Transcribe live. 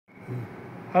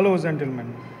Hello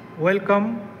gentlemen,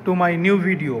 welcome to my new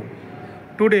video.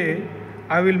 Today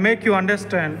I will make you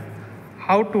understand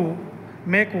how to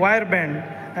make wire bend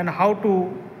and how to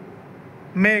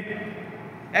make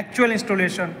actual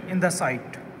installation in the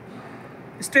site.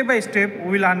 Step by step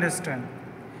we will understand.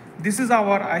 This is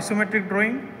our isometric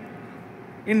drawing.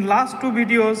 In last two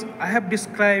videos I have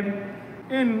described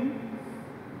in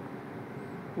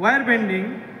wire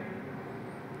bending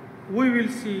we will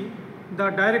see the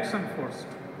direction first.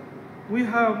 We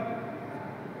have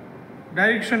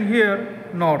direction here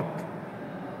north.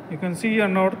 You can see here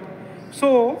north.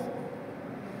 So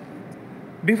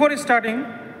before starting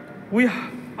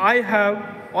I have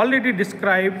already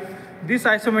described this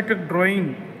isometric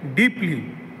drawing deeply.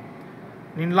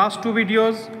 In last two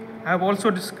videos I have also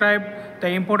described the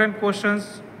important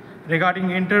questions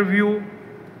regarding interview.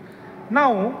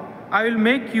 Now I will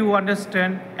make you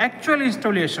understand actual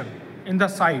installation in the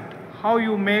site. How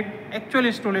you make actual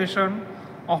installation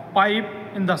of pipe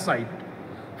in the site.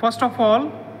 First of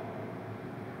all,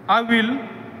 I will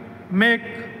make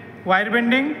wire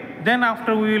bending, then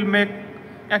after we will make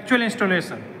actual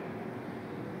installation.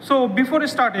 So before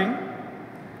starting,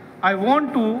 I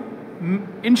want to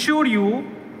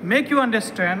make you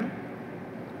understand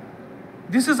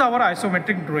this is our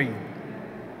isometric drawing.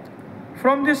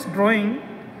 From this drawing,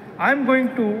 I am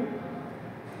going to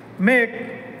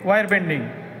make wire bending.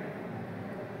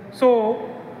 So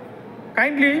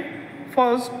kindly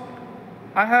first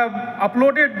I have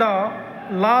uploaded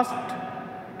the last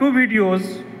two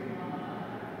videos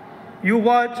you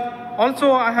watch.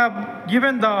 Also I have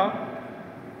given the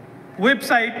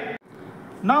website.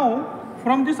 Now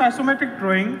from this isometric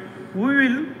drawing we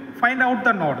will find out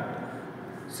the north.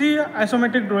 See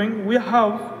isometric drawing, we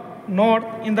have north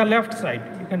in the left side.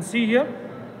 You can see here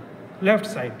left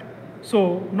side.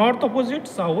 So north opposite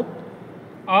south,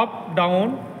 up,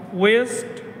 down, west,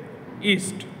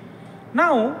 east.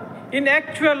 Now in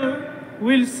actual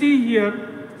we'll see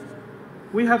here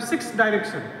we have 6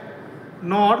 directions: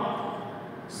 north,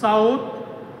 south,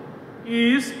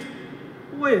 east,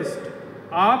 west,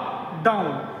 up,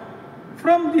 down.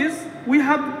 From this we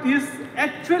have this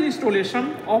actual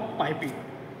installation of piping.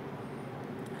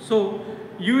 So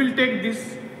you will take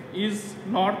this is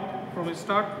north from the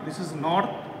start. This is north,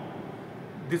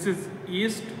 this is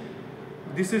east,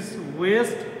 this is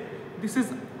west, this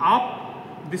is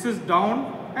up, this is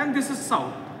down, and this is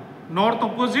south. North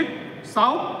opposite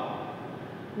south,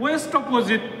 west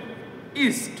opposite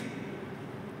east.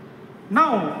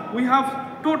 Now we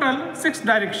have total 6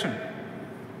 directions.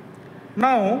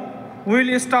 Now we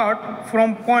will start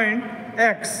from point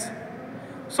X.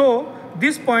 So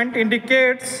this point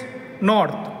indicates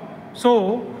north.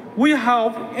 So we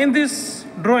have in this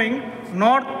drawing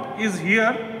north is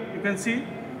here. You can see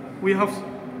we have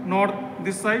north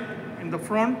this side in the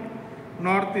front,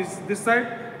 north is this side.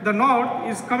 The north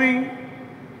is coming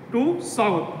to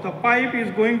south. The pipe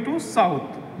is going to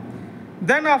south.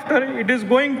 Then after it is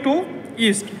going to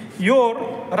east. Your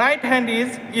right hand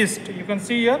is east. You can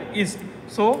see here east.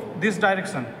 So this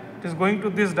direction, it is going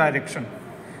to this direction.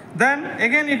 Then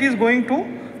again it is going to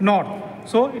north.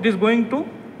 So it is going to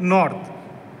north.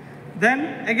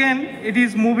 Then again it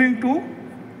is moving to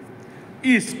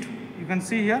east. You can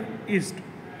see here east,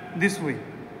 this way,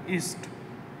 east.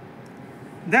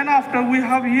 Then after we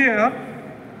have here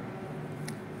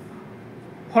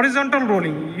horizontal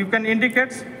rolling. You can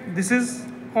indicate this is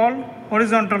called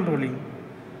horizontal rolling.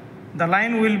 The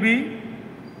line will be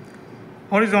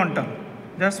horizontal.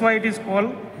 That's why it is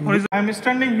called horizontal. I am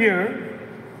standing here.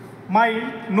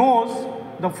 My nose,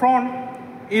 the front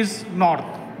is north.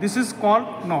 This is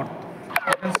called north.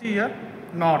 You can see here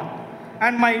north.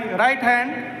 And my right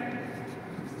hand,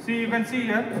 see, you can see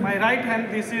here, my right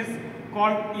hand, this is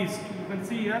called east. You can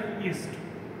see here east.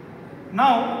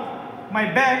 Now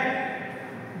my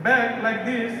back like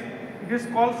this, it is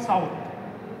called south.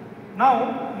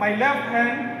 Now my left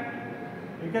hand,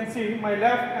 you can see my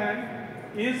left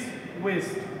hand is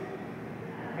west.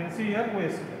 You can see here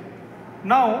west.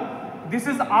 Now this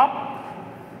is up,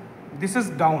 this is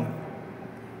down.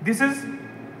 This is,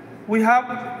 we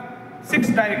have 6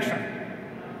 directions.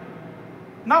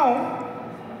 Now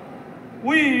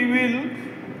we will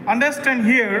understand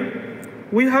here,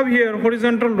 we have here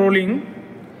horizontal rolling.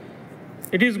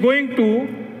 It is going to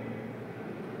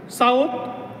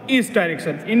south east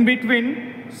direction, in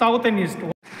between south and east.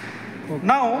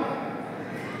 Now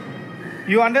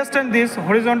you understand this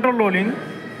horizontal rolling.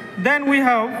 Then we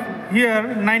have here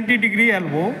 90-degree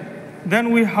elbow.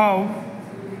 Then we have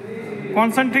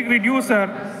concentric reducer.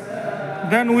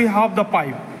 Then we have the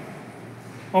pipe.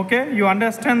 Okay, you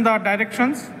understand the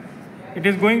directions. It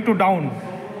is going to down.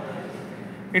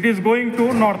 it is going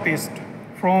to northeast.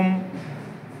 From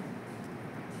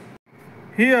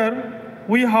here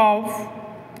we have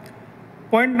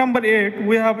point number 8,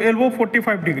 we have elbow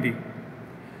 45 degree.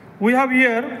 We have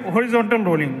here horizontal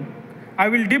rolling. I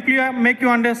will deeply make you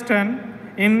understand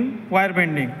in wire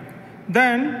bending.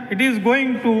 Then it is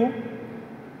going to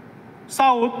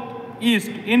south east,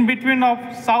 in between of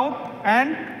south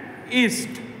and east.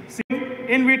 See,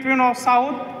 in between of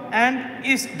south and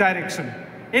east direction,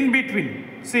 in between.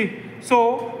 See,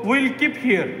 so we'll keep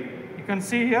here. You can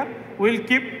see here, we'll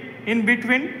keep in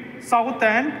between south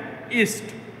and east.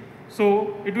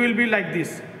 So it will be like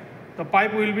this. The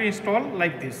pipe will be installed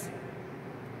like this.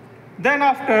 Then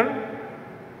after,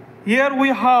 here we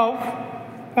have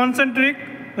concentric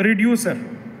reducer.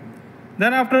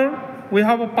 Then after, we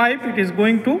have a pipe, it is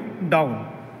going to down.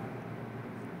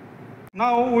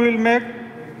 Now we will make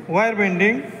wire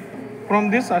bending from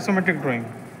this isometric drawing.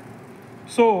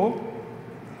 So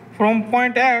from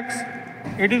point X,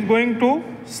 it is going to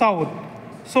south.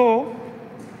 So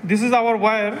this is our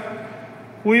wire.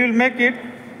 We will make it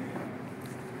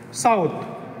south.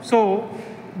 So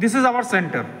this is our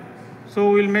center. So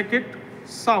we will make it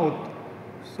south.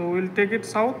 So we will take it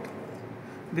south.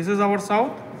 This is our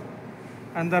south.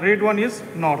 And the red one is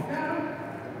north.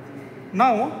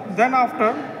 Now, then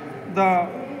after,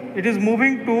 it is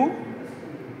moving to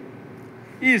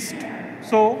east.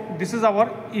 So this is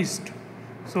our east.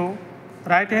 So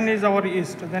right hand is our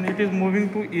east. Then it is moving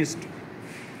to east.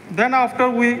 Then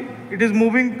after, it is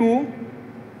moving to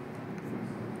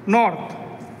north.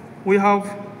 We have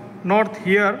north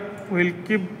here. We will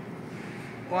keep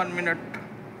 1 minute.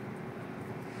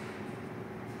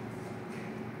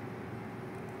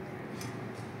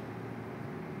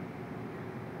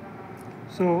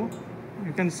 So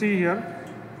you can see here.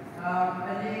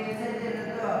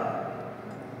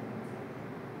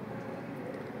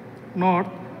 North.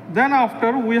 Then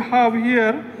after, we have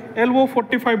here elbow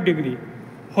 45 degree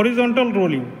horizontal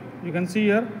rolling. You can see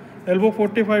here elbow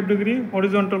 45 degree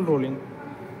horizontal rolling.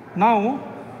 Now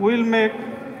we will make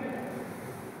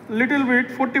little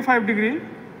bit 45 degree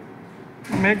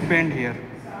make bend here.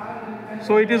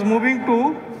 So it is moving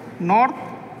to northeast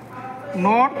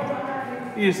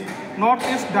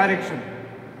direction.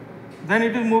 Then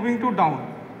it is moving to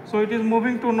down. So it is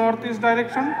moving to northeast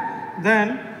direction.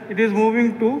 Then it is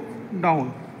moving to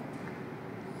down.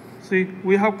 See,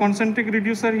 we have concentric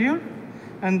reducer here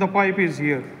and the pipe is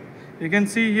here. You can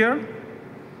see here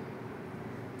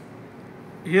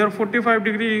 45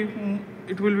 degree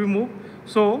it will be moved.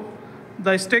 So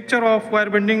the structure of wire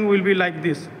bending will be like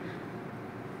this.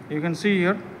 You can see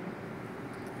here.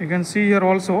 You can see here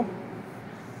also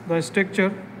the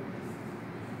structure.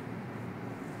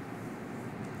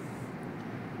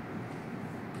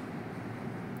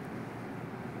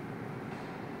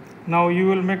 Now you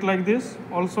will make like this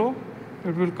also,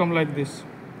 it will come like this.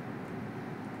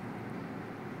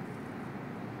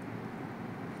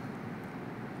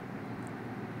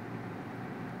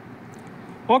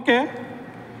 Okay,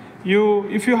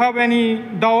 if you have any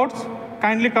doubts,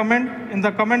 kindly comment in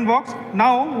the comment box.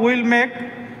 Now we will make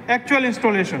actual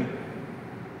installation.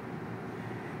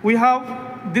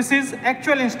 This is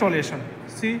actual installation.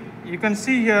 See, you can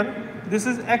see here, this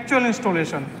is actual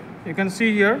installation. You can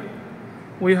see here,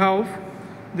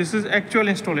 this is actual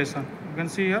installation. You can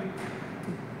see here.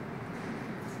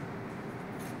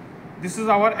 This is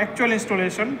our actual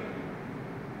installation.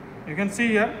 You can see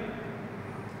here.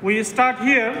 We start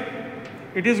here,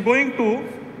 it is going to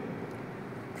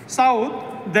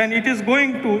south, then it is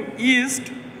going to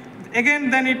east. Again,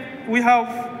 then we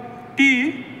have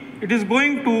T, it is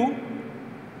going to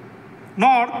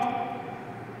north.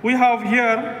 We have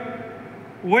here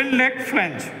weld leg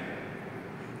flange.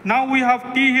 Now we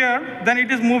have T here, then it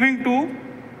is moving to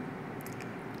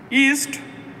east.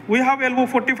 We have elbow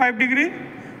 45 degree,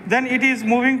 then it is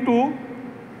moving to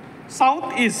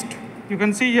southeast. You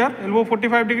can see here, elbow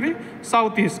 45 degree,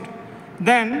 southeast.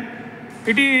 Then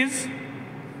it is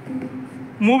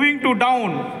moving to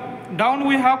down. Down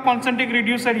we have concentric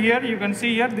reducer here. You can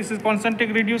see here, this is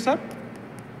concentric reducer.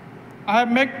 I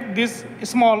have made this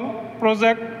small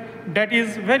project that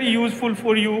is very useful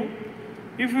for you.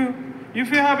 If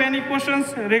you have any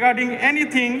questions regarding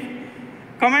anything,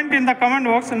 comment in the comment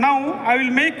box. Now I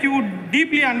will make you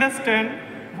deeply understand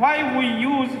why we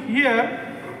use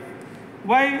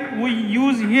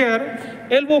here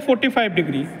elbow 45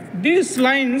 degree. This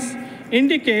line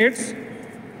indicates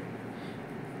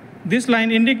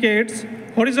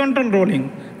horizontal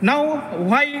rolling. Now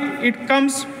why it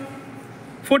comes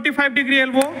 45 degree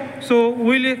elbow? So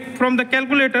from the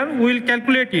calculator we will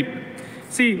calculate it.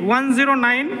 See,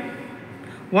 109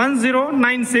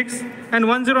 1096 and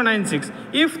 1096.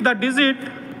 If the digit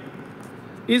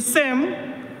is same,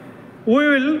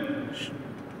 you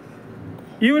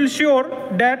will sure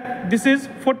that this is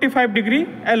 45-degree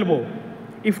elbow.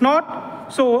 If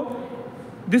not, so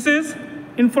this is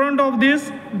in front of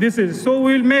this is. So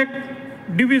we will make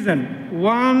division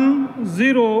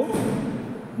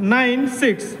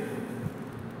 1096.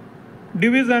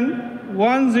 Division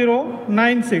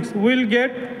 1096. We will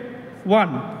get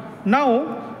 1.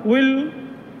 Now we'll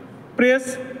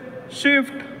press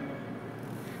shift,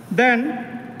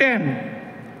 then 10.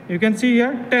 You can see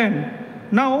here 10.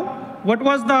 Now what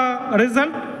was the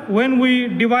result when we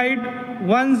divide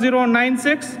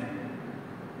 1096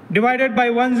 divided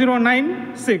by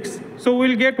 1096? So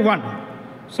we'll get 1.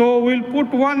 So we'll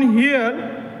put 1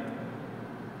 here,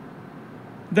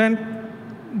 then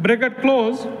bracket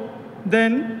close,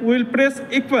 then we'll press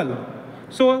equal.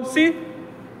 So see,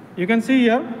 you can see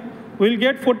here, we'll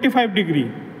get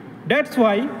 45-degree. That's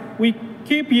why we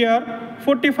keep here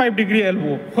 45-degree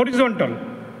elbow, horizontal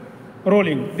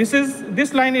rolling.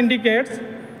 This line indicates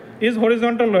is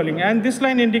horizontal rolling, and this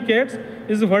line indicates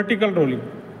is vertical rolling.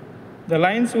 The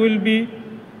lines will be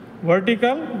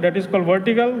vertical, that is called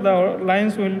vertical. The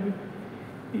lines will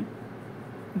be,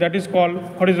 that is called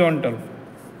horizontal.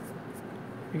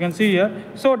 You can see here.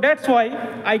 So that's why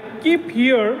I keep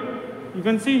here, you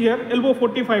can see here, elbow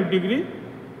 45-degree.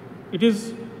 It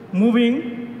is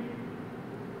moving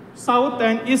south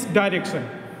and east direction.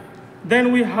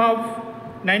 Then we have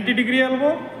 90-degree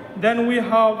elbow. Then we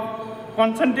have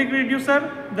concentric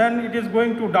reducer. Then it is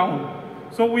going to down.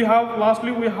 So we have,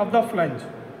 lastly, we have the flange.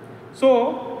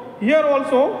 So here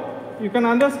also, you can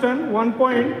understand one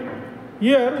point.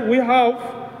 Here we have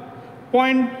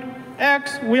point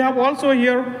X. We have also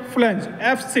here flange,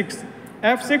 F6.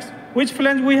 F6, which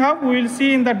flange we have, we will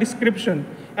see in the description.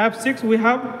 F6, we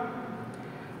have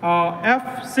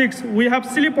F6, we have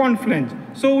slip-on flange.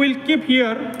 So we'll keep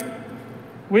here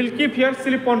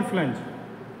slip-on flange.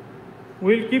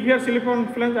 We'll keep here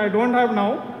slip-on flange. I don't have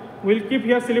now. We'll keep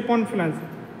here slip-on flange.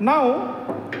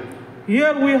 Now,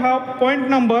 here we have point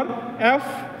number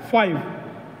F5.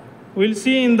 We'll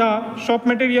see in the shop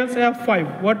materials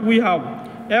F5 what we have.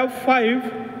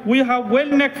 F5, we have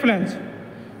weld neck flange.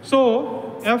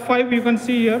 So F5, you can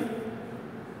see here,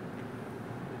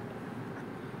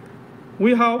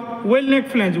 we have weld neck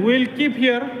flange. We'll keep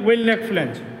here weld neck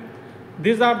flange.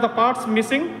 These are the parts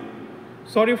missing.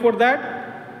 Sorry for that.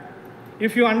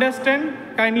 If you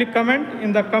understand, kindly comment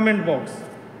in the comment box.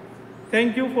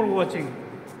 Thank you for watching.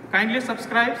 Kindly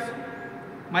subscribe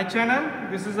my channel.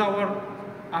 This is I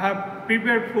have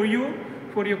prepared for you,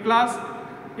 for your class.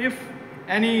 If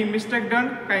any mistake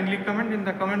done, kindly comment in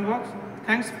the comment box.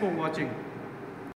 Thanks for watching.